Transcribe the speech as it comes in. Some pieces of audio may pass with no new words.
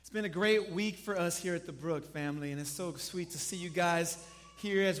been a great week for us here at the Brook family, and it's so sweet to see you guys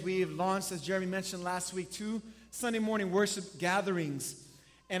here as we've launched, as Jeremy mentioned last week, 2 Sunday morning worship gatherings.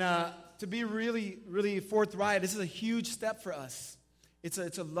 And to be really, really forthright, this is a huge step for us. It's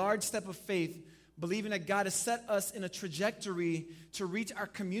a large step of faith, believing that God has set us in a trajectory to reach our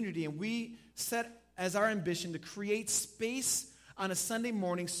community, and we set as our ambition to create space on a Sunday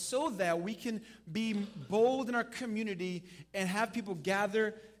morning so that we can be bold in our community and have people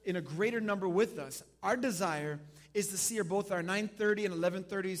gather in a greater number with us. Our desire is to see both our 9:30 and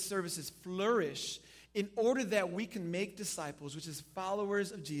 11:30 services flourish in order that we can make disciples, which is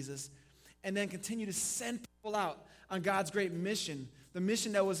followers of Jesus, and then continue to send people out on God's great mission, the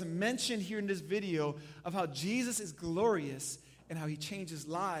mission that was mentioned here in this video of how Jesus is glorious and how he changes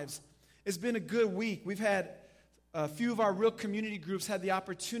lives. It's been a good week. We've had a few of our real community groups had the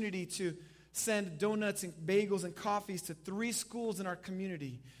opportunity to send donuts and bagels and coffees to 3 schools in our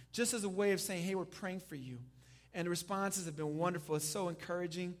community, just as a way of saying, hey, we're praying for you. And the responses have been wonderful. It's so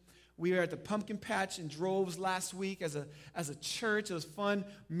encouraging. We were at the pumpkin patch in droves last week as a church. It was fun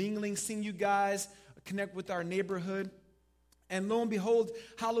mingling, seeing you guys connect with our neighborhood. And lo and behold,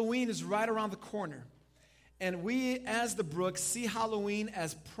 Halloween is right around the corner. And we, as the Brook, see Halloween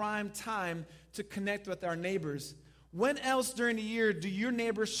as prime time to connect with our neighbors. When else during the year do your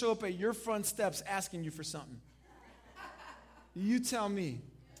neighbors show up at your front steps asking you for something? You tell me.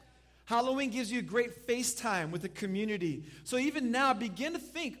 Halloween gives you a great FaceTime with the community. So even now, begin to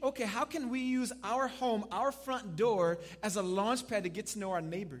think, okay, how can we use our home, our front door, as a launch pad to get to know our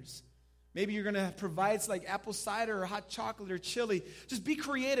neighbors? Maybe you're going to provide like apple cider or hot chocolate or chili. Just be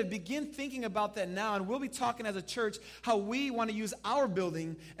creative. Begin thinking about that now. And we'll be talking as a church how we want to use our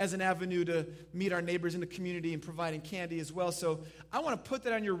building as an avenue to meet our neighbors in the community and providing candy as well. So I want to put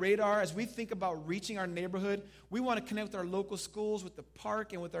that on your radar as we think about reaching our neighborhood. We want to connect with our local schools, with the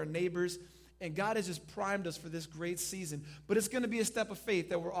park, and with our neighbors. And God has just primed us for this great season. But it's going to be a step of faith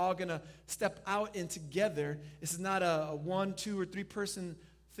that we're all going to step out in together. This is not a 1, 2, or 3 person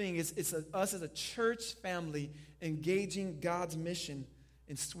thing. It's us as a church family engaging God's mission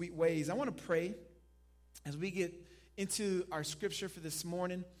in sweet ways. I want to pray as we get into our scripture for this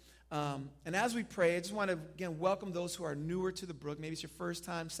morning. And as we pray, I just want to, again, welcome those who are newer to the Brook. Maybe it's your first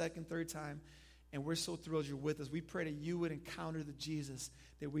time, second, third time. And we're so thrilled you're with us. We pray that you would encounter the Jesus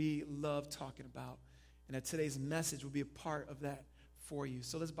that we love talking about. And that today's message will be a part of that for you.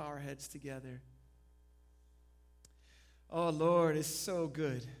 So let's bow our heads together. Oh, Lord, it's so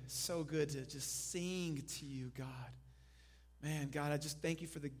good to just sing to you, God. Man, God, I just thank you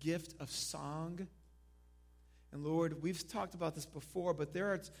for the gift of song. And Lord, we've talked about this before, but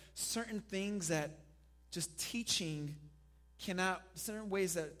there are certain things that just certain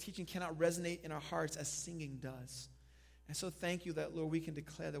ways that teaching cannot resonate in our hearts as singing does. And so thank you that, Lord, we can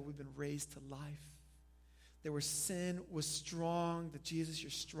declare that we've been raised to life. That where sin was strong, that Jesus,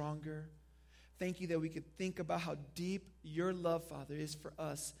 you're stronger. Thank you that we could think about how deep your love, Father, is for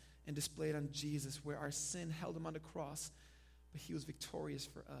us and displayed on Jesus, where our sin held him on the cross, but he was victorious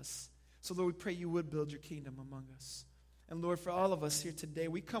for us. So, Lord, we pray you would build your kingdom among us. And, Lord, for all of us here today,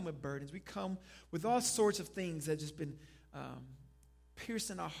 we come with burdens. We come with all sorts of things that have just been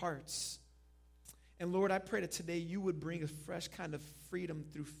piercing our hearts. And, Lord, I pray that today you would bring a fresh kind of freedom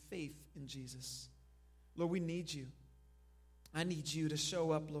through faith in Jesus. Lord, we need you. I need you to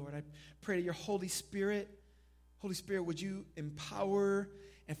show up, Lord. I pray that your Holy Spirit, would you empower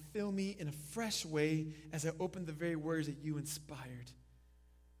and fill me in a fresh way as I open the very words that you inspired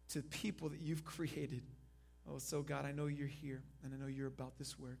to people that you've created. Oh, so God, I know you're here, and I know you're about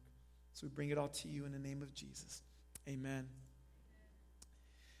this work. So we bring it all to you in the name of Jesus. Amen.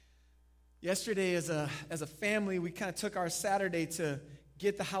 Yesterday, as a family, we kind of took our Saturday to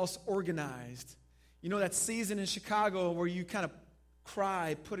get the house organized. You know that season in Chicago where you kind of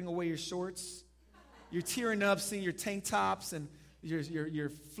cry putting away your shorts? You're tearing up seeing your tank tops and your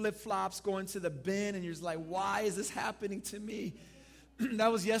flip-flops going to the bin, and you're just like, why is this happening to me?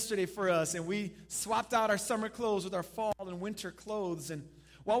 That was yesterday for us, and we swapped out our summer clothes with our fall and winter clothes. And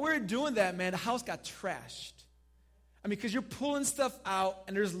while we were doing that, man, the house got trashed. I mean, because you're pulling stuff out,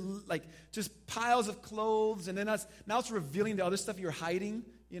 and there's like just piles of clothes, and then now it's revealing the other stuff you're hiding,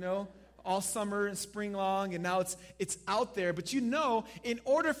 you know, all summer and spring long, and now it's out there. But you know, in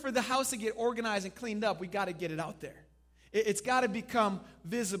order for the house to get organized and cleaned up, we got to get it out there. It's got to become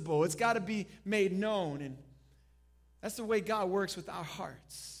visible. It's got to be made known, and that's the way God works with our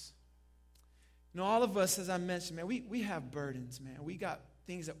hearts. You know, all of us, as I mentioned, man, we have burdens, man. We got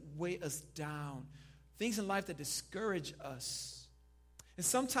things that weigh us down, things in life that discourage us. And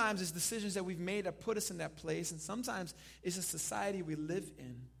sometimes it's decisions that we've made that put us in that place, and sometimes it's a society we live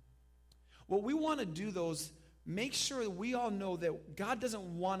in. what we want to do, though, is make sure that we all know that God doesn't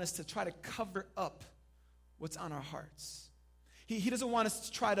want us to try to cover up what's on our hearts. He doesn't want us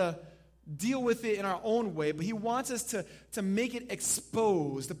to try to deal with it in our own way, but he wants us to make it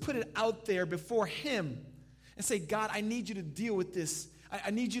exposed, to put it out there before him and say, God, I need you to deal with this.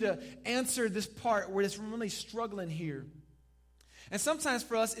 I need you to answer this part where it's really struggling here. And sometimes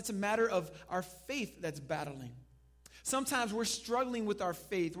for us, it's a matter of our faith that's battling. Sometimes we're struggling with our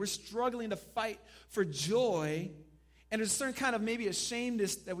faith. We're struggling to fight for joy, and there's a certain kind of maybe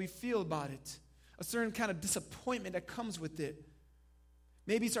ashamedness that we feel about it, a certain kind of disappointment that comes with it.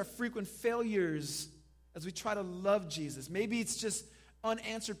 Maybe it's our frequent failures as we try to love Jesus. Maybe it's just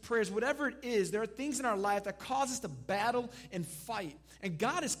unanswered prayers. Whatever it is, there are things in our life that cause us to battle and fight. And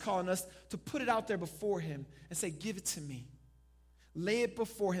God is calling us to put it out there before him and say, give it to me. Lay it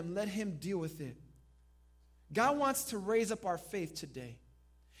before him. Let him deal with it. God wants to raise up our faith today.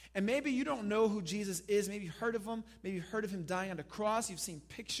 And maybe you don't know who Jesus is. Maybe you've heard of him. Maybe you've heard of him dying on the cross. You've seen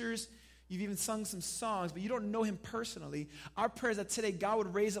pictures. You've even sung some songs, but you don't know him personally. Our prayer is that today God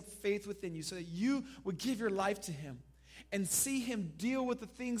would raise up faith within you so that you would give your life to him and see him deal with the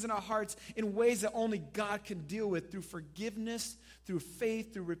things in our hearts in ways that only God can deal with, through forgiveness, through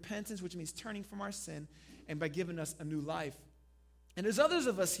faith, through repentance, which means turning from our sin, and by giving us a new life. And there's others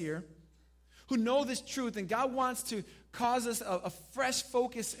of us here who know this truth, and God wants to cause us a fresh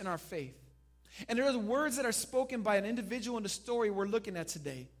focus in our faith. And there are words that are spoken by an individual in the story we're looking at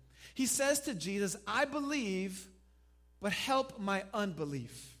today. He says to Jesus, I believe, but help my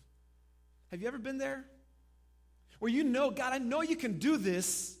unbelief. Have you ever been there? Where you know, God, I know you can do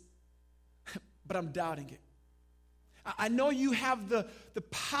this, but I'm doubting it. I know you have the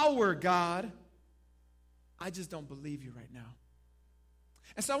power, God. I just don't believe you right now.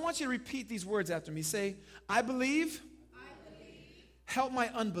 And so I want you to repeat these words after me. Say, I believe, help my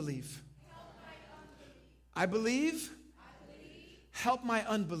unbelief. I believe, help my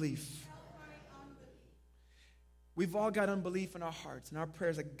unbelief. We've all got unbelief in our hearts, and our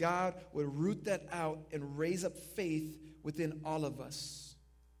prayers that God would root that out and raise up faith within all of us.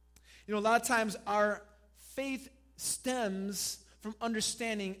 You know, a lot of times our faith stems from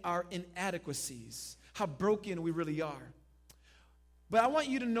understanding our inadequacies, how broken we really are. But I want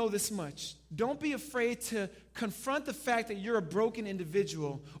you to know this much. Don't be afraid to confront the fact that you're a broken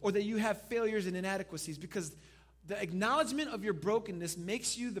individual or that you have failures and inadequacies, because the acknowledgement of your brokenness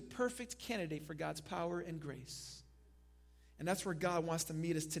makes you the perfect candidate for God's power and grace. And that's where God wants to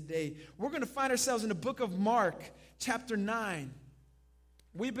meet us today. We're going to find ourselves in the book of Mark, chapter 9.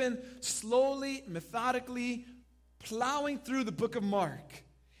 We've been slowly, methodically plowing through the book of Mark.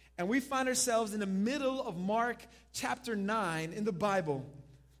 And we find ourselves in the middle of Mark chapter 9 in the Bible.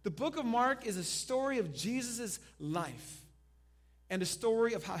 The book of Mark is a story of Jesus' life and a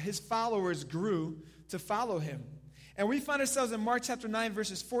story of how his followers grew to follow him. And we find ourselves in Mark chapter 9,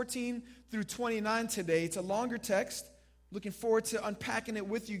 verses 14 through 29 today. It's a longer text. Looking forward to unpacking it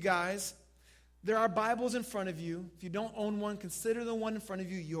with you guys. There are Bibles in front of you. If you don't own one, consider the one in front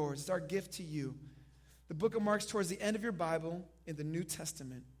of you yours. It's our gift to you. The book of Mark's towards the end of your Bible in the New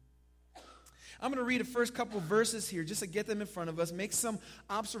Testament. I'm going to read the first couple of verses here just to get them in front of us, make some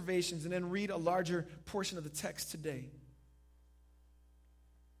observations, and then read a larger portion of the text today.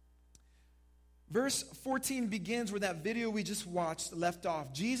 Verse 14 begins where that video we just watched left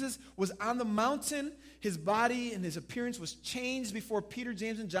off. Jesus was on the mountain. His body and his appearance was changed before Peter,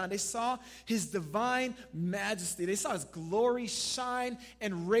 James, and John. They saw his divine majesty. They saw his glory shine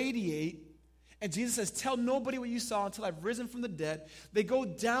and radiate. And Jesus says, tell nobody what you saw until I've risen from the dead. They go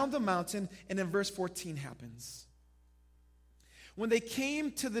down the mountain, and then verse 14 happens. When they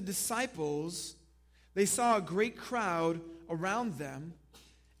came to the disciples, they saw a great crowd around them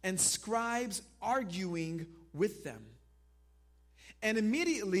and scribes arguing with them. And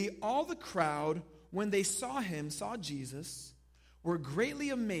immediately all the crowd, when they saw Jesus, were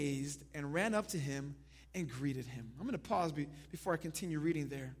greatly amazed and ran up to him and greeted him. I'm going to pause before I continue reading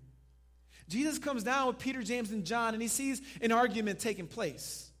there. Jesus comes down with Peter, James, and John, and he sees an argument taking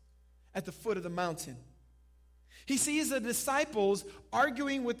place at the foot of the mountain. He sees the disciples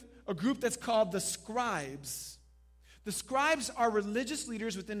arguing with a group that's called the scribes. The scribes are religious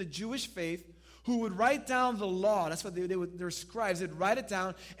leaders within the Jewish faith who would write down the law. That's what they were scribes. They'd write it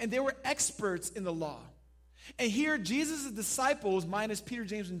down, and they were experts in the law. And here, Jesus' disciples, minus Peter,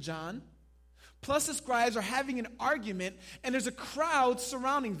 James, and John, plus the scribes, are having an argument, and there's a crowd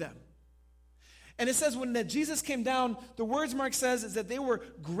surrounding them. And it says when Jesus came down, the words Mark says is that they were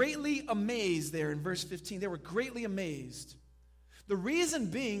greatly amazed there in verse 15. They were greatly amazed. The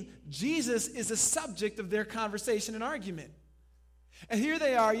reason being, Jesus is the subject of their conversation and argument. And here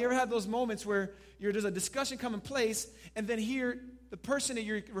they are. You ever had those moments where there's a discussion coming place, and then here the person that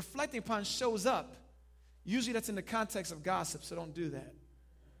you're reflecting upon shows up. Usually that's in the context of gossip, so don't do that.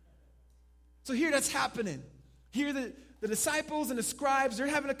 So here that's happening. Here the disciples and the scribes, they're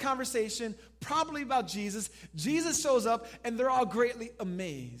having a conversation, probably about Jesus. Jesus shows up, and they're all greatly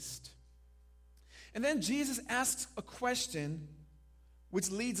amazed. And then Jesus asks a question, which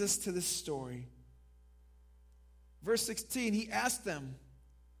leads us to this story. Verse 16, he asked them,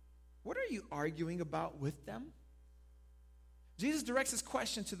 "What are you arguing about with them?" Jesus directs his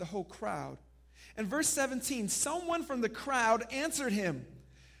question to the whole crowd. In verse 17, someone from the crowd answered him,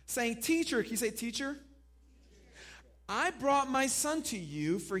 saying, "Teacher," can you say teacher? "I brought my son to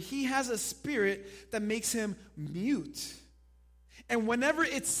you, for he has a spirit that makes him mute. And whenever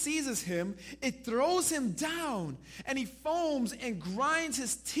it seizes him, it throws him down, and he foams and grinds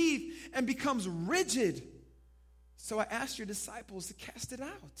his teeth and becomes rigid. So I asked your disciples to cast it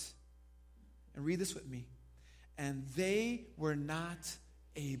out." And read this with me. "And they were not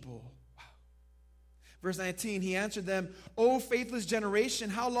able." Wow. Verse 19, he answered them, "O faithless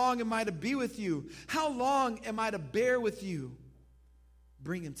generation, how long am I to be with you? How long am I to bear with you?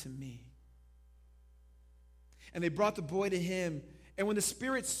 Bring him to me." And they brought the boy to him. And when the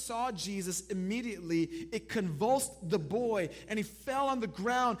spirit saw Jesus, immediately it convulsed the boy, and he fell on the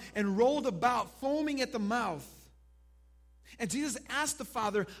ground and rolled about, foaming at the mouth. And Jesus asked the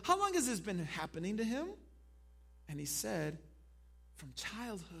father, "How long has this been happening to him?" And he said, "From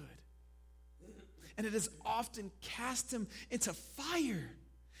childhood. And it has often cast him into fire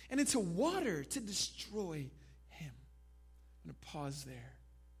and into water to destroy him." I'm going to pause there.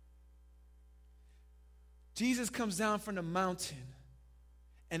 Jesus comes down from the mountain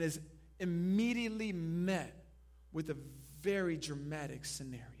and is immediately met with a very dramatic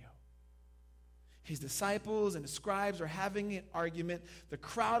scenario. His disciples and the scribes are having an argument. The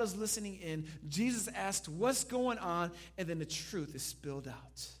crowd is listening in. Jesus asked, "What's going on?" And then the truth is spilled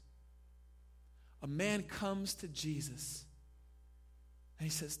out. A man comes to Jesus and he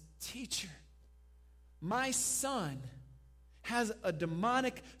says, "Teacher, my son has a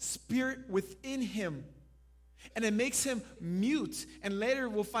demonic spirit within him, and it makes him mute. And later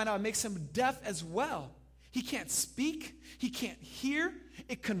we'll find out it makes him deaf as well. He can't speak. He can't hear.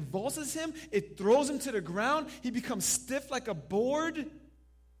 It convulses him. It throws him to the ground. He becomes stiff like a board.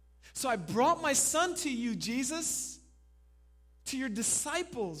 So I brought my son to you, Jesus, to your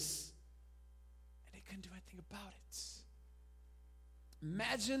disciples, and they couldn't do anything about it."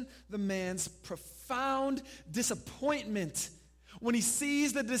 Imagine the man's profound disappointment when he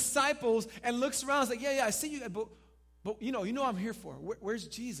sees the disciples and looks around. He's like, yeah, I see you, but you know I'm here for. Where's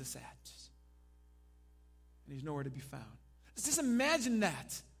Jesus at? And he's nowhere to be found. Just imagine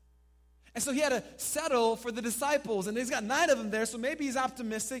that. And so he had to settle for the disciples, and he's got 9 of them there, so maybe he's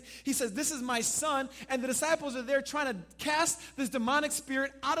optimistic. He says, "This is my son," and the disciples are there trying to cast this demonic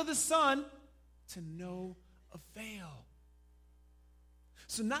spirit out of the son to no avail.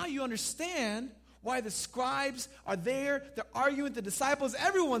 So now you understand why the scribes are there. They're arguing with the disciples.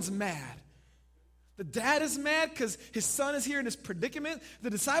 Everyone's mad. The dad is mad because his son is here in this predicament.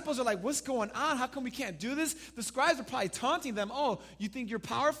 The disciples are like, "What's going on? How come we can't do this?" The scribes are probably taunting them. "Oh, you think you're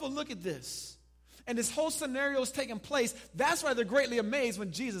powerful? Look at this." And this whole scenario is taking place. That's why they're greatly amazed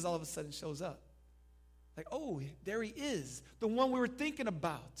when Jesus all of a sudden shows up. Like, "Oh, there he is, the one we were thinking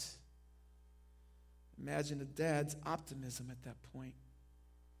about." Imagine the dad's optimism at that point.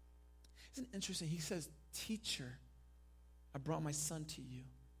 Isn't it interesting? He says, "Teacher, I brought my son to you."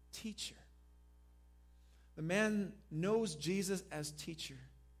 Teacher. The man knows Jesus as teacher,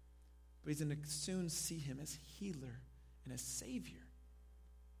 but he's going to soon see him as healer and as savior.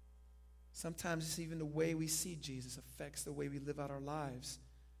 Sometimes it's even the way we see Jesus affects the way we live out our lives.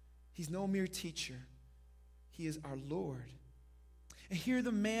 He's no mere teacher. He is our Lord. And here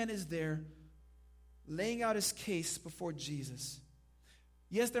the man is there laying out his case before Jesus.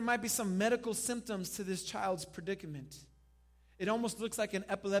 Yes, there might be some medical symptoms to this child's predicament. It almost looks like an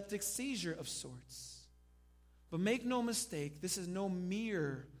epileptic seizure of sorts. But make no mistake, this is no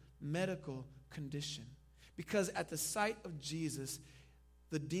mere medical condition. Because at the sight of Jesus,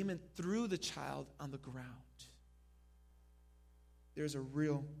 the demon threw the child on the ground. There's a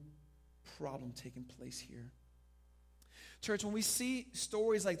real problem taking place here. Church, when we see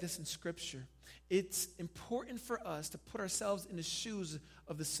stories like this in Scripture, it's important for us to put ourselves in the shoes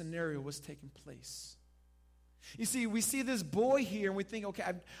of the scenario what's taking place. You see, we see this boy here and we think,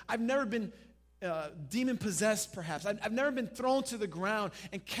 okay, I've never been demon-possessed, perhaps. I've never been thrown to the ground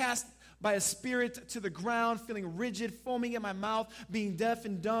and cast by a spirit to the ground, feeling rigid, foaming in my mouth, being deaf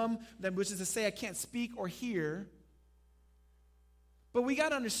and dumb, which is to say I can't speak or hear. But we got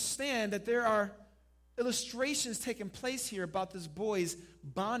to understand that there are illustrations taking place here about this boy's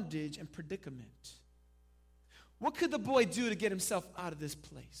bondage and predicament. What could the boy do to get himself out of this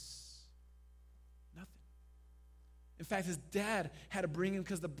place? Nothing. In fact, his dad had to bring him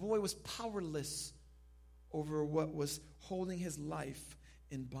because the boy was powerless over what was holding his life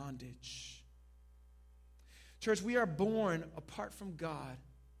in bondage. Church, we are born apart from God.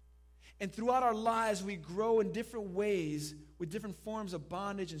 And throughout our lives, we grow in different ways with different forms of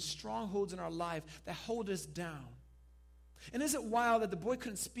bondage and strongholds in our life that hold us down. And isn't it wild that the boy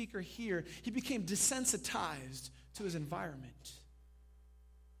couldn't speak or hear? He became desensitized to his environment.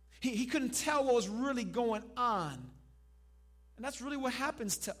 He couldn't tell what was really going on. And that's really what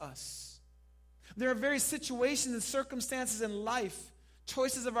happens to us. There are various situations and circumstances in life,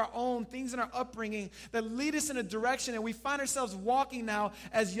 choices of our own, things in our upbringing that lead us in a direction, and we find ourselves walking now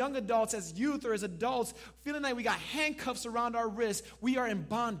as young adults, as youth, or as adults, feeling like we got handcuffs around our wrists. We are in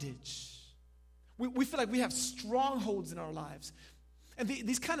bondage. We feel like we have strongholds in our lives. And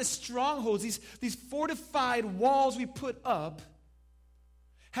these kind of strongholds, these fortified walls we put up,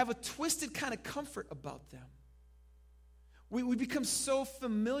 have a twisted kind of comfort about them. We become so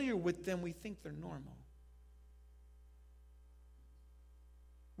familiar with them, we think they're normal.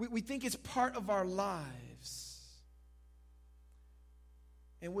 We think it's part of our lives.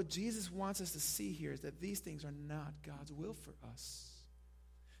 And what Jesus wants us to see here is that these things are not God's will for us.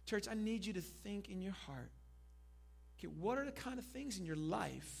 Church, I need you to think in your heart, okay, what are the kind of things in your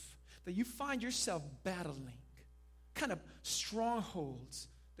life that you find yourself battling? Kind of strongholds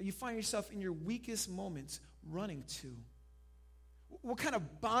that you find yourself in your weakest moments running to? What kind of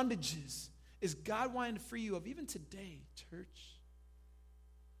bondages is God wanting to free you of even today, church?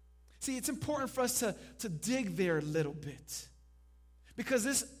 See, it's important for us to dig there a little bit. Because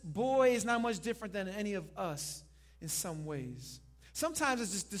this boy is not much different than any of us in some ways. Sometimes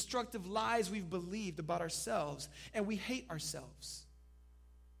it's just destructive lies we've believed about ourselves, and we hate ourselves.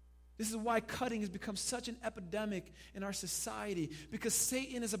 This is why cutting has become such an epidemic in our society, because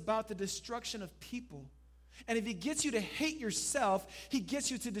Satan is about the destruction of people. And if he gets you to hate yourself, he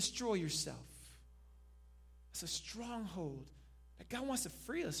gets you to destroy yourself. It's a stronghold that God wants to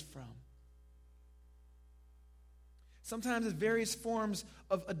free us from. Sometimes it's various forms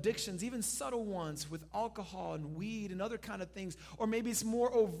of addictions, even subtle ones with alcohol and weed and other kind of things. Or maybe it's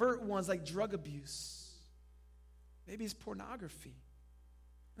more overt ones like drug abuse. Maybe it's pornography.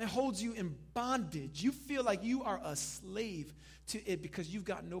 And it holds you in bondage. You feel like you are a slave to it because you've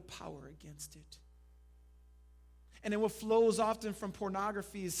got no power against it. And then what flows often from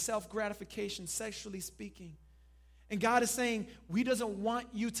pornography is self-gratification, sexually speaking. And God is saying, we doesn't want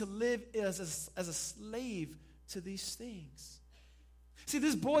you to live as a slave to these things. See,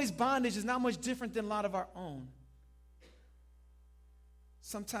 this boy's bondage is not much different than a lot of our own.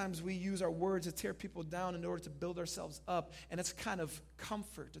 Sometimes we use our words to tear people down in order to build ourselves up, and it's kind of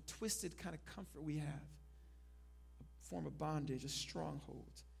comfort, a twisted kind of comfort we have. A form of bondage, a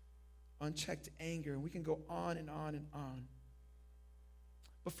stronghold, unchecked anger, and we can go on and on and on.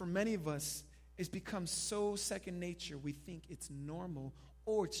 But for many of us, it's become so second nature, we think it's normal,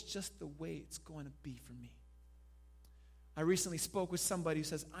 or it's just the way it's going to be for me. I recently spoke with somebody who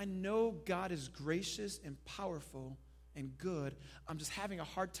says, I know God is gracious and powerful and good. I'm just having a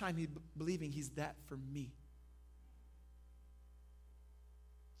hard time believing he's that for me.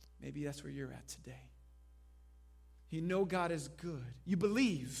 Maybe that's where you're at today. You know God is good. You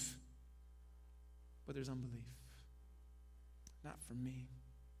believe, but there's unbelief. Not for me.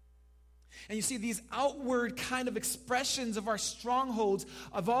 And you see, these outward kind of expressions of our strongholds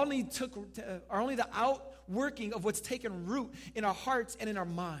are only the outworking of what's taken root in our hearts and in our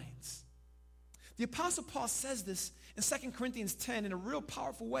minds. The Apostle Paul says this in 2 Corinthians 10 in a real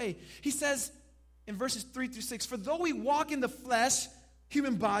powerful way. He says in verses 3 through 6, for though we walk in the flesh,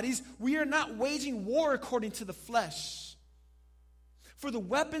 human bodies, we are not waging war according to the flesh. For the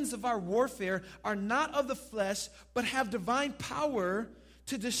weapons of our warfare are not of the flesh, but have divine power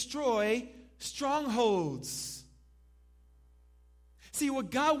to destroy strongholds. See,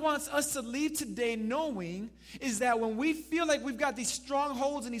 what God wants us to leave today knowing is that when we feel like we've got these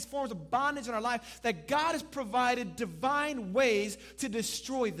strongholds and these forms of bondage in our life, that God has provided divine ways to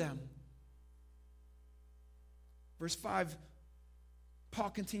destroy them. Verse 5, Paul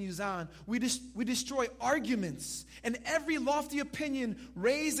continues on. We destroy arguments and every lofty opinion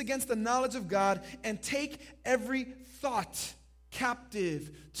raised against the knowledge of God, and take every thought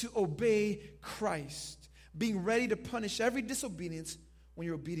captive to obey Christ, being ready to punish every disobedience when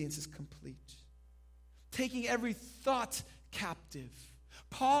your obedience is complete. Taking every thought captive.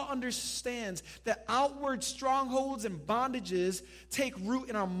 Paul understands that outward strongholds and bondages take root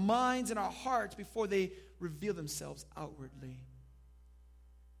in our minds and our hearts before they reveal themselves outwardly.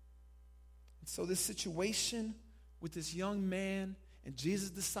 And so this situation with this young man and Jesus'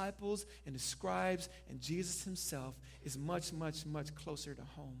 disciples and the scribes and Jesus himself is much, much, much closer to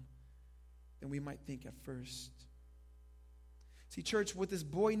home than we might think at first. See, church, what this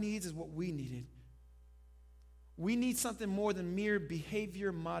boy needs is what we needed. We need something more than mere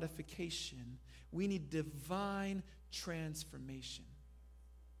behavior modification. We need divine transformation.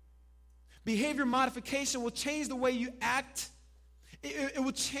 Behavior modification will change the way you act. It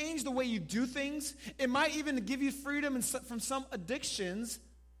will change the way you do things. It might even give you freedom from some addictions,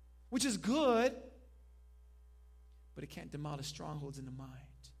 which is good, but it can't demolish strongholds in the mind.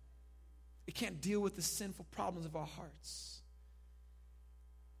 It can't deal with the sinful problems of our hearts.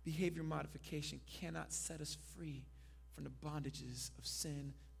 Behavior modification cannot set us free from the bondages of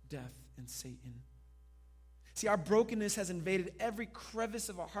sin, death, and Satan. See, our brokenness has invaded every crevice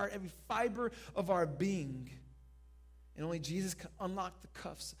of our heart, every fiber of our being. And only Jesus can unlock the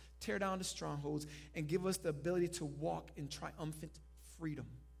cuffs, tear down the strongholds, and give us the ability to walk in triumphant freedom.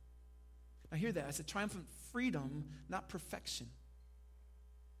 Now hear that. I said triumphant freedom, not perfection.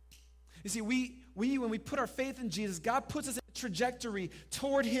 You see, when we put our faith in Jesus, God puts us in a trajectory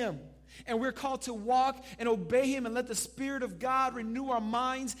toward him. And we're called to walk and obey him and let the Spirit of God renew our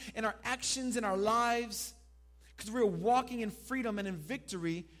minds and our actions and our lives. Because we're walking in freedom and in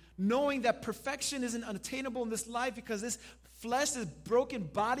victory, knowing that perfection isn't unattainable in this life because this flesh, this broken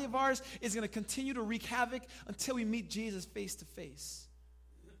body of ours is going to continue to wreak havoc until we meet Jesus face to face.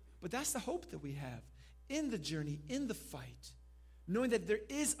 But that's the hope that we have in the journey, in the fight. Knowing that there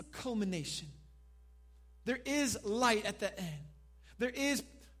is a culmination. There is light at the end. There is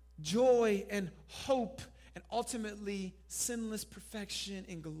joy and hope and ultimately sinless perfection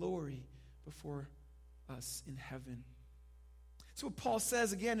and glory before us in heaven. That's what Paul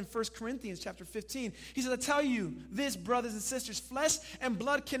says again in 1 Corinthians chapter 15. He says, I tell you this, brothers and sisters, flesh and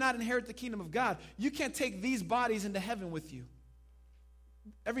blood cannot inherit the kingdom of God. You can't take these bodies into heaven with you.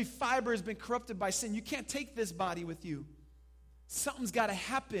 Every fiber has been corrupted by sin. You can't take this body with you. Something's got to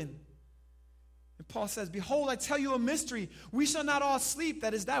happen. And Paul says, behold, I tell you a mystery. We shall not all sleep,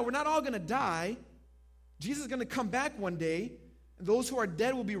 that is, die. We're not all going to die. Jesus is going to come back one day, and those who are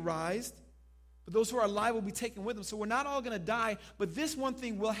dead will be raised, but those who are alive will be taken with him. So we're not all going to die, but this one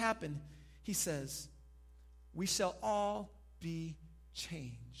thing will happen. He says, we shall all be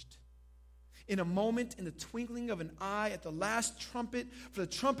changed. In a moment, in the twinkling of an eye, at the last trumpet, for the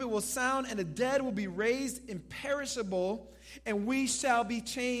trumpet will sound, and the dead will be raised imperishable, and we shall be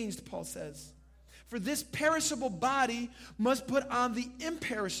changed, Paul says. For this perishable body must put on the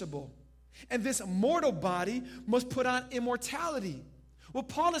imperishable, and this mortal body must put on immortality. What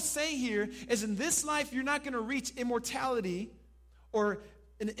Paul is saying here is in this life, you're not going to reach immortality or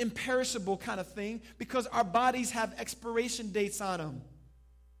an imperishable kind of thing because our bodies have expiration dates on them.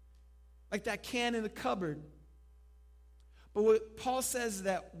 Like that can in the cupboard. But what Paul says is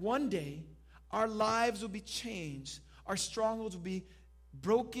that one day our lives will be changed. Our strongholds will be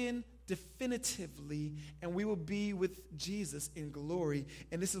broken definitively, and we will be with Jesus in glory.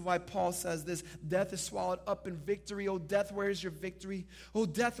 And this is why Paul says this, death is swallowed up in victory. Oh, death, where is your victory? Oh,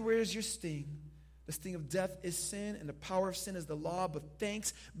 death, where is your sting? The sting of death is sin, and the power of sin is the law. But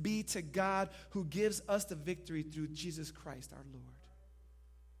thanks be to God who gives us the victory through Jesus Christ our Lord.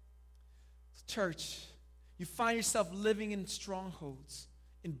 Church, you find yourself living in strongholds,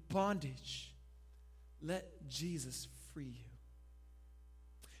 in bondage. Let Jesus free you.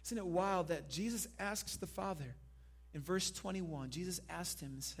 Isn't it wild that Jesus asks the Father in verse 21, Jesus asked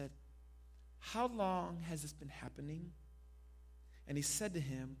him and said, how long has this been happening? And he said to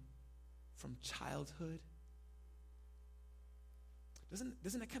him, from childhood. Doesn't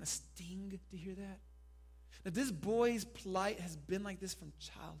that kind of sting to hear that? That this boy's plight has been like this from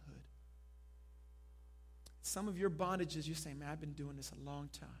childhood. Some of your bondages, you're saying, man, I've been doing this a long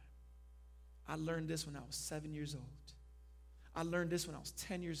time. I learned this when I was 7 years old. I learned this when I was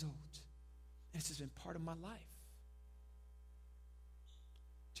 10 years old. And it's just been part of my life.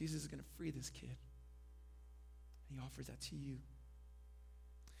 Jesus is going to free this kid. And he offers that to you.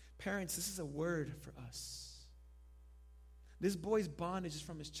 Parents, this is a word for us. This boy's bondage is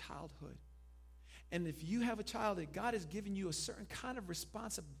from his childhood. And if you have a child, that God has given you a certain kind of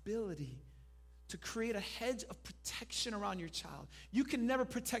responsibility to create a hedge of protection around your child. You can never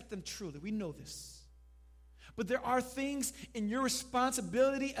protect them truly. We know this. But there are things in your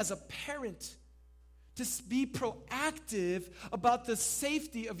responsibility as a parent to be proactive about the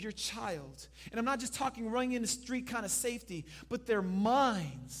safety of your child. And I'm not just talking running in the street kind of safety, but their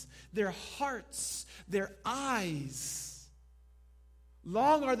minds, their hearts, their eyes.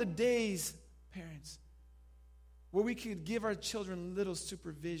 Long are the days, parents, where we could give our children little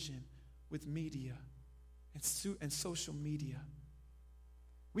supervision with media and social media.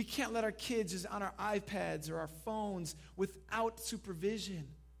 We can't let our kids just on our iPads or our phones without supervision.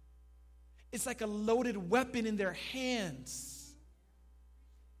 It's like a loaded weapon in their hands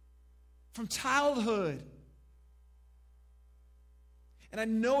from childhood. And I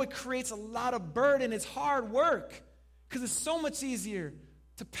know it creates a lot of burden. It's hard work because it's so much easier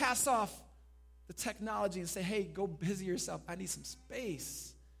to pass off the technology and say, hey, go busy yourself. I need some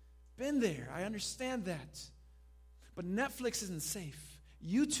space. Been there. I understand that. But Netflix isn't safe.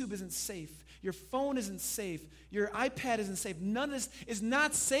 YouTube isn't safe. Your phone isn't safe. Your iPad isn't safe. None of this is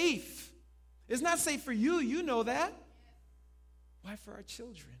not safe. It's not safe for you. You know that. Why for our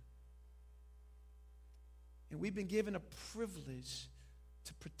children? And we've been given a privilege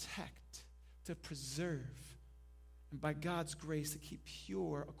to protect, to preserve, and by God's grace to keep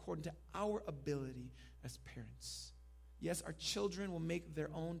pure according to our ability as parents. Yes, our children will make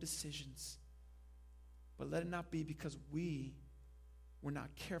their own decisions, but let it not be because we were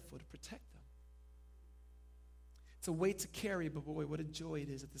not careful to protect them. It's a weight to carry, but boy, what a joy it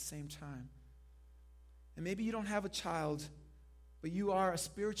is at the same time. And maybe you don't have a child, but you are a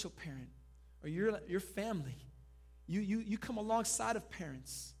spiritual parent, or your family. You come alongside of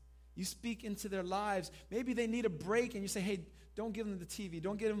parents. You speak into their lives. Maybe they need a break, and you say, hey, don't give them the TV.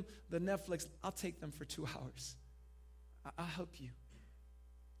 Don't give them the Netflix. I'll take them for 2 hours. I'll help you.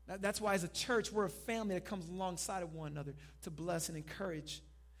 That's why as a church, we're a family that comes alongside of one another to bless and encourage.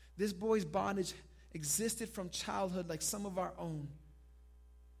 This boy's bondage existed from childhood like some of our own.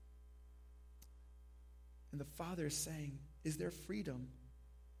 And the father is saying, is there freedom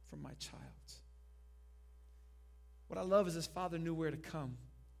for my child? What I love is this father knew where to come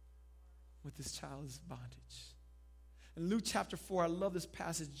with this child's bondage. In Luke chapter 4, I love this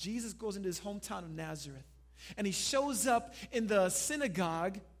passage. Jesus goes into his hometown of Nazareth, and he shows up in the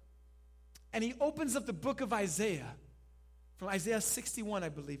synagogue, and he opens up the book of Isaiah, from Isaiah 61, I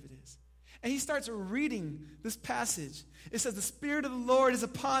believe it is. And he starts reading this passage. It says, the Spirit of the Lord is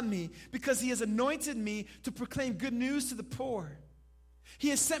upon me because he has anointed me to proclaim good news to the poor. He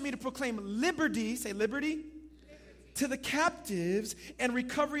has sent me to proclaim liberty, say liberty, to the captives and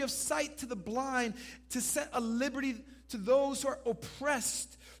recovery of sight to the blind, to set a liberty to those who are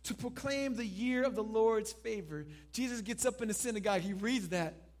oppressed, to proclaim the year of the Lord's favor. Jesus gets up in the synagogue. He reads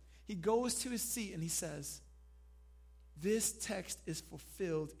that. He goes to his seat and he says, this text is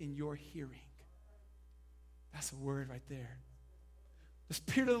fulfilled in your hearing. That's a word right there. The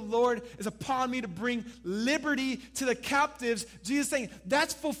Spirit of the Lord is upon me to bring liberty to the captives. Jesus saying,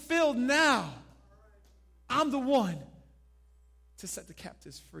 that's fulfilled now. I'm the one to set the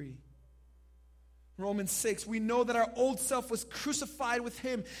captives free. Romans 6, we know that our old self was crucified with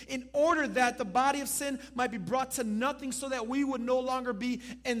him in order that the body of sin might be brought to nothing so that we would no longer be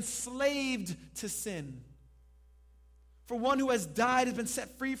enslaved to sin. For one who has died has been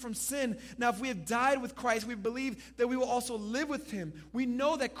set free from sin. Now, if we have died with Christ, we believe that we will also live with him. We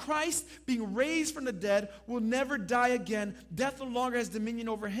know that Christ, being raised from the dead, will never die again. Death no longer has dominion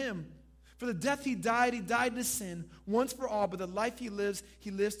over him. For the death he died to sin once for all, but the life he lives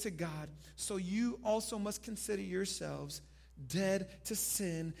to God. So you also must consider yourselves dead to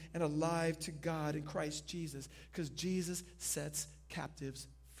sin and alive to God in Christ Jesus, because Jesus sets captives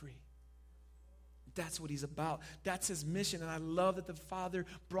free. That's what he's about. That's his mission. And I love that the Father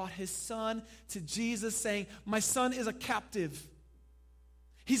brought his Son to Jesus saying, my son is a captive.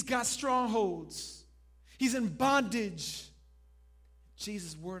 He's got strongholds. He's in bondage.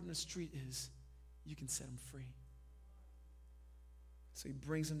 Jesus' word on the street is, you can set him free. So he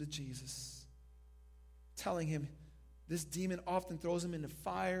brings him to Jesus, telling him this demon often throws him into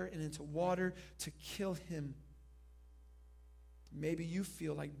fire and into water to kill him. Maybe you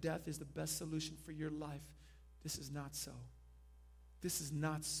feel like death is the best solution for your life. This is not so. This is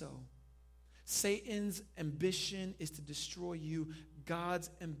not so. Satan's ambition is to destroy you. God's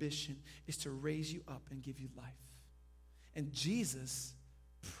ambition is to raise you up and give you life. And Jesus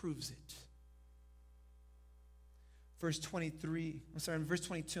proves it. In verse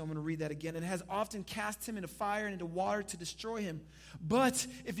 22, I'm going to read that again. And has often cast him into fire and into water to destroy him. But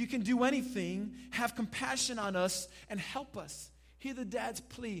if you can do anything, have compassion on us and help us. Hear the dad's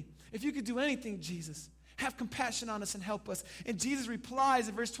plea. If you could do anything, Jesus, have compassion on us and help us. And Jesus replies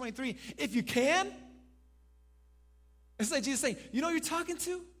in verse 23, if you can. It's like Jesus saying, you know who you're talking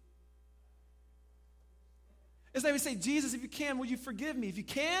to? It's like we say, Jesus, if you can, will you forgive me? If you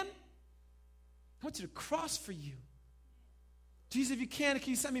can, I want you to cross for you. Jesus, if you can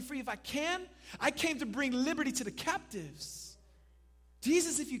you set me free? If I can, I came to bring liberty to the captives.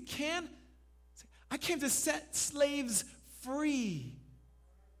 Jesus, if you can, I came to set slaves free.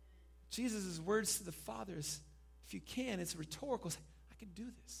 Jesus' words to the Father is, if you can, it's rhetorical. It's like, I can do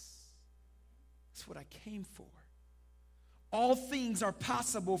this. That's what I came for. All things are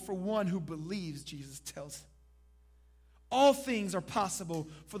possible for one who believes, Jesus tells him. All things are possible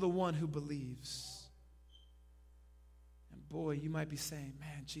for the one who believes. And boy, you might be saying,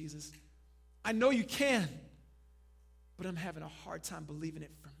 man, Jesus, I know you can, but I'm having a hard time believing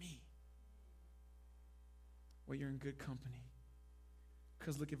it for me. Well, you're in good company.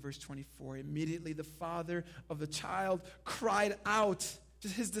 Because look at verse 24. Immediately the father of the child cried out.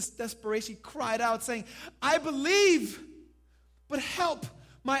 Just his desperation, he cried out saying, I believe, but help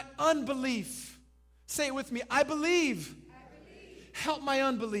my unbelief. Say it with me. I believe. Help my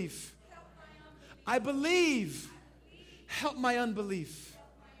unbelief. I believe. Help my unbelief.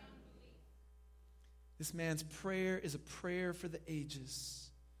 This man's prayer is a prayer for the ages.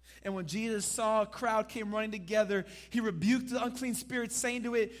 And when Jesus saw a crowd came running together, he rebuked the unclean spirit, saying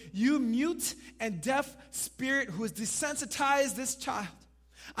to it, you mute and deaf spirit who has desensitized this child,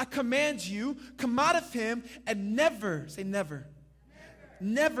 I command you, come out of him and never, say never,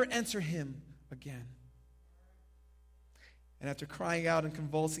 never enter him again. And after crying out and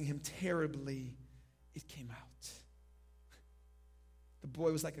convulsing him terribly, it came out. The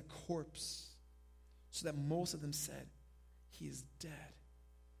boy was like a corpse, so that most of them said, he is dead.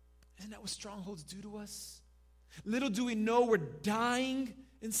 Isn't that what strongholds do to us? Little do we know we're dying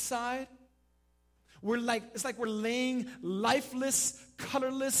inside. It's like we're laying lifeless,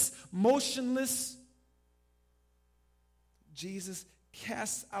 colorless, motionless. Jesus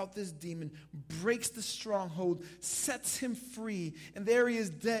casts out this demon, breaks the stronghold, sets him free, and there he is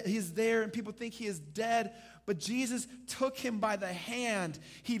dead. He's there, and people think he is dead, but Jesus took him by the hand.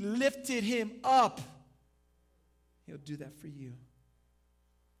 He lifted him up. He'll do that for you.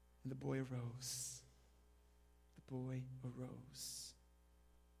 And the boy arose. The boy arose.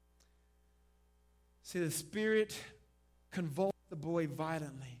 See, the Spirit convulsed the boy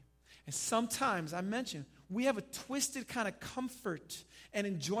violently. And sometimes, I mentioned, we have a twisted kind of comfort and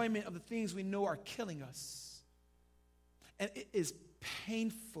enjoyment of the things we know are killing us. And it is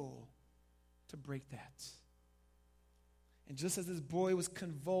painful to break that. And just as this boy was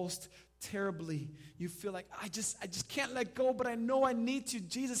convulsed terribly, you feel like, I just can't let go, but I know I need to.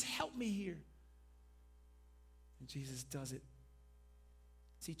 Jesus, help me here. And Jesus does it.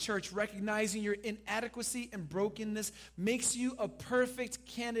 See, church, recognizing your inadequacy and brokenness makes you a perfect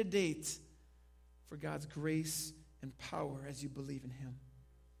candidate for God's grace and power as you believe in him.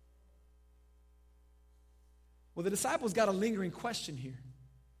 Well, the disciples got a lingering question here.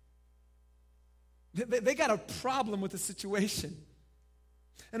 They got a problem with the situation.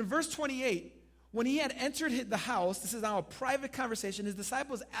 And in verse 28, when he had entered the house, this is now a private conversation, his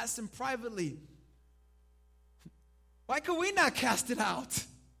disciples asked him privately, why could we not cast it out?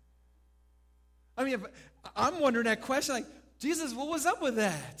 I mean, I'm wondering that question, like, Jesus, what was up with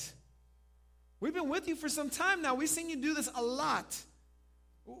that? We've been with you for some time now. We've seen you do this a lot.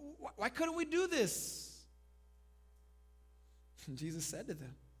 Why couldn't we do this? And Jesus said to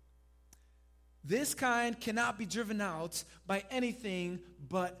them, this kind cannot be driven out by anything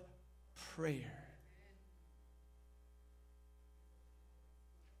but prayer.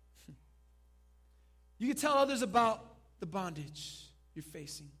 You can tell others about the bondage you're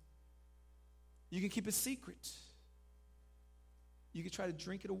facing. You can keep it secret. You can try to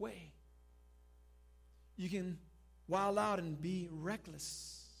drink it away. You can wild out and be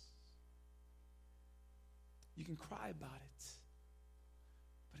reckless. You can cry about it.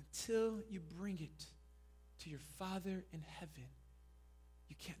 But until you bring it to your Father in heaven,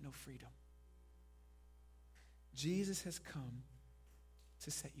 you can't know freedom. Jesus has come to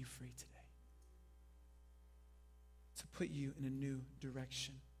set you free today, to put you in a new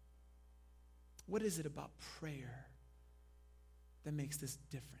direction. What is it about prayer that makes this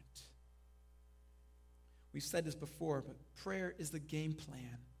different? We've said this before, but prayer is the game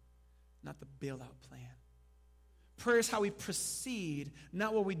plan, not the bailout plan. Prayer is how we proceed,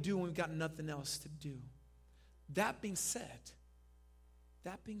 not what we do when we've got nothing else to do. That being said,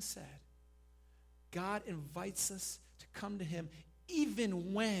 God invites us to come to him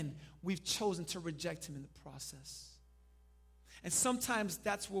even when we've chosen to reject him in the process. And sometimes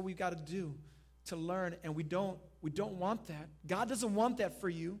that's what we've got to do to learn, and we don't want that. God doesn't want that for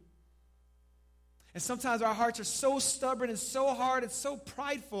you. And sometimes our hearts are so stubborn and so hard and so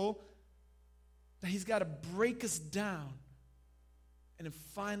prideful That he's got to break us down. And then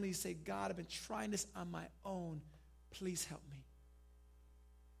finally say, God, I've been trying this on my own. Please help me.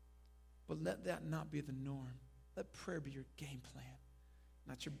 But let that not be the norm. Let prayer be your game plan,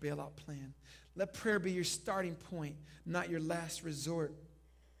 not your bailout plan. Let prayer be your starting point, not your last resort.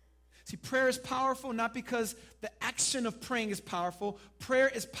 See, prayer is powerful not because the action of praying is powerful. Prayer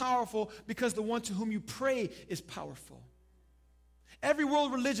is powerful because the one to whom you pray is powerful. Every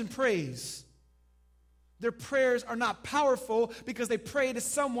world religion prays. Their prayers are not powerful because they pray to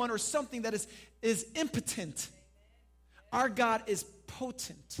someone or something that is impotent. Our God is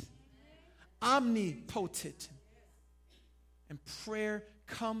potent, omnipotent. And prayer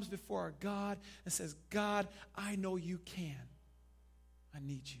comes before our God and says, God, I know you can. I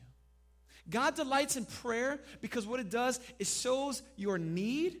need you. God delights in prayer because what it does, it shows your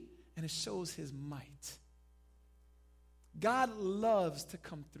need and it shows his might. God loves to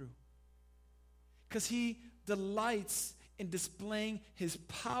come through because he delights in displaying his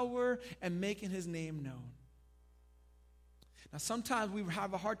power and making his name known. Now, sometimes we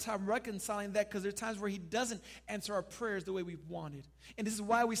have a hard time reconciling that because there are times where he doesn't answer our prayers the way we wanted. And this is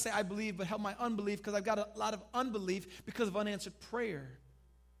why we say, I believe, but help my unbelief, because I've got a lot of unbelief because of unanswered prayer.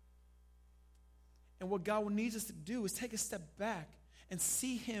 And what God needs us to do is take a step back and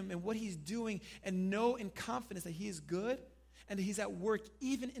see him and what he's doing and know in confidence that he is good and that he's at work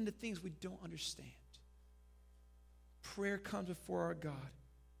even in the things we don't understand. Prayer comes before our God.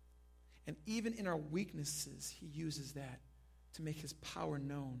 And even in our weaknesses, he uses that to make his power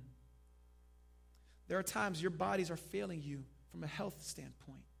known. There are times your bodies are failing you from a health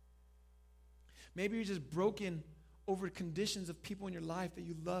standpoint. Maybe you're just broken over conditions of people in your life that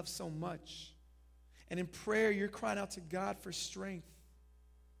you love so much. And in prayer, you're crying out to God for strength.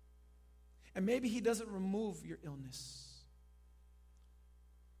 And maybe he doesn't remove your illness.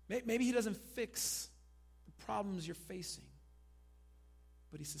 Maybe he doesn't fix the problems you're facing,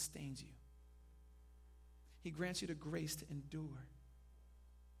 but he sustains you. He grants you the grace to endure.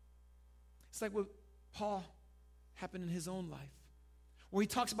 It's like what Paul happened in his own life, where he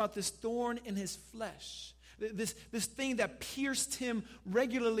talks about this thorn in his flesh, this thing that pierced him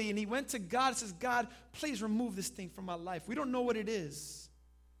regularly, and he went to God and says, God, please remove this thing from my life. We don't know what it is.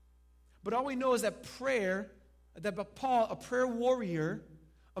 But all we know is that prayer, that Paul, a prayer warrior,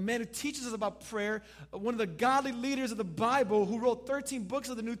 a man who teaches us about prayer, one of the godly leaders of the Bible who wrote 13 books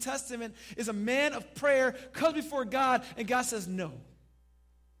of the New Testament, is a man of prayer, comes before God, and God says, no,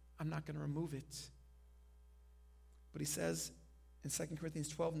 I'm not going to remove it. But he says in 2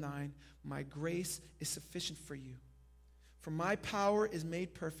 Corinthians 12:9, my grace is sufficient for you, for my power is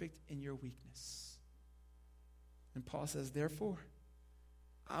made perfect in your weakness. And Paul says, therefore,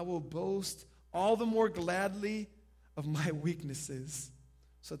 I will boast all the more gladly of my weaknesses,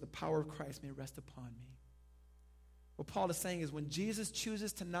 so that the power of Christ may rest upon me. What Paul is saying is when Jesus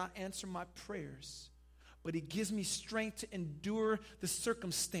chooses to not answer my prayers, but he gives me strength to endure the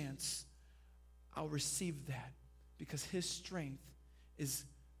circumstance, I'll receive that because his strength is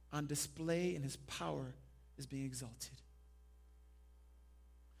on display and his power is being exalted.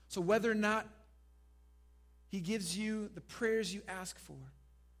 So whether or not he gives you the prayers you ask for,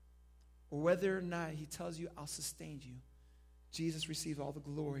 or whether or not he tells you, I'll sustain you, Jesus receives all the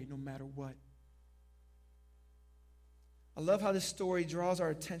glory no matter what. I love how this story draws our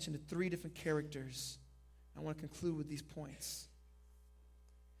attention to three different characters. I want to conclude with these points.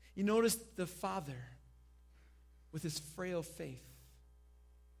 You notice the father with his frail faith.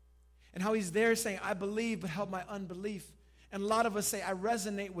 And how he's there saying, I believe, but help my unbelief. And a lot of us say, I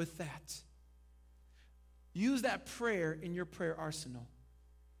resonate with that. Use that prayer in your prayer arsenal.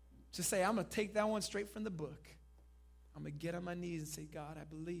 Just say, I'm going to take that one straight from the book. I'm going to get on my knees and say, God, I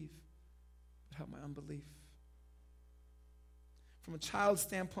believe, but help my unbelief. From a child's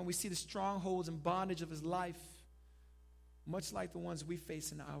standpoint, we see the strongholds and bondage of his life, much like the ones we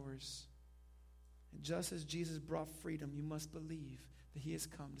face in ours. And just as Jesus brought freedom, you must believe that he has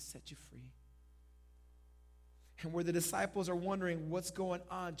come to set you free. And where the disciples are wondering what's going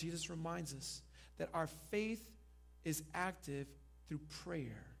on, Jesus reminds us that our faith is active through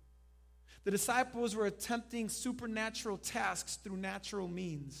prayer. The disciples were attempting supernatural tasks through natural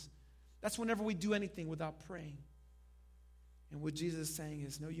means. That's whenever we do anything without praying. And what Jesus is saying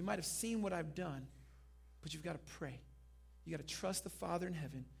is, no, you might have seen what I've done, but you've got to pray. You got to trust the Father in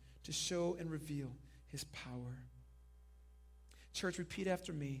heaven to show and reveal his power. Church, repeat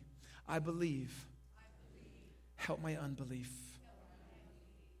after me. I believe. Help my unbelief.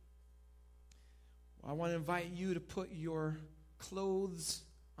 Well, I want to invite you to put your clothes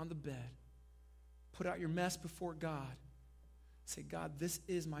on the bed. Put out your mess before God. Say, God, this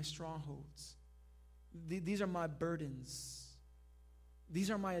is my strongholds. These are my burdens. These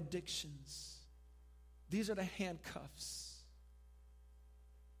are my addictions. These are the handcuffs.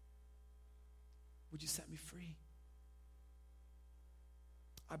 Would you set me free?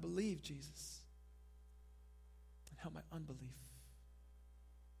 I believe, Jesus, and help my unbelief.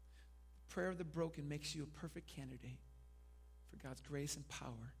 The prayer of the broken makes you a perfect candidate for God's grace and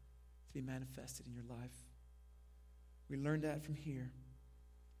power to be manifested in your life. We learned that from here,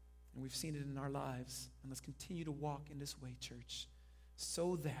 and we've seen it in our lives. And let's continue to walk in this way, church,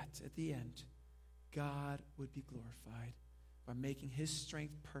 so that at the end, God would be glorified by making his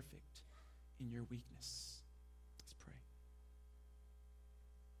strength perfect in your weakness. Let's pray.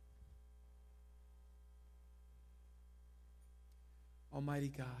 Almighty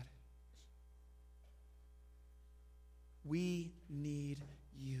God, we need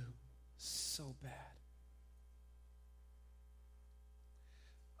you so bad.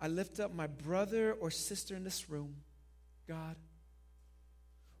 I lift up my brother or sister in this room, God,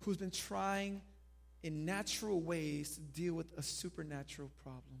 who's been trying in natural ways to deal with a supernatural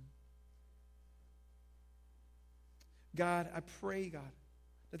problem. God, I pray, God,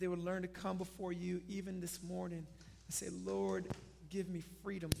 that they would learn to come before you even this morning and say, Lord, give me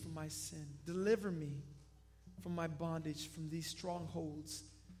freedom from my sin. Deliver me from my bondage, from these strongholds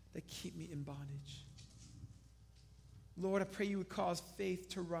that keep me in bondage. Lord, I pray you would cause faith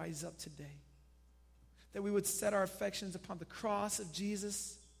to rise up today, that we would set our affections upon the cross of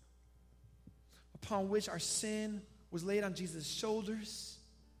Jesus, upon which our sin was laid on Jesus' shoulders,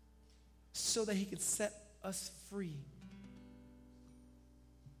 so that he could set us free.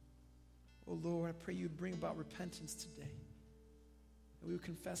 Oh Lord, I pray you would bring about repentance today, that we would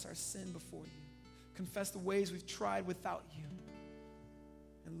confess our sin before you, confess the ways we've tried without you.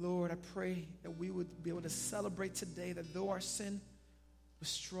 And Lord, I pray that we would be able to celebrate today that though our sin was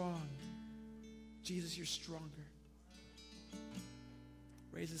strong, Jesus, you're stronger.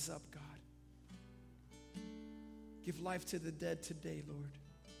 Raise us up, God. Give life to the dead today, Lord.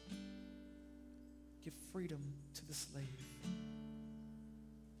 Give freedom to the slave.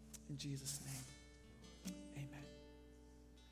 In Jesus' name.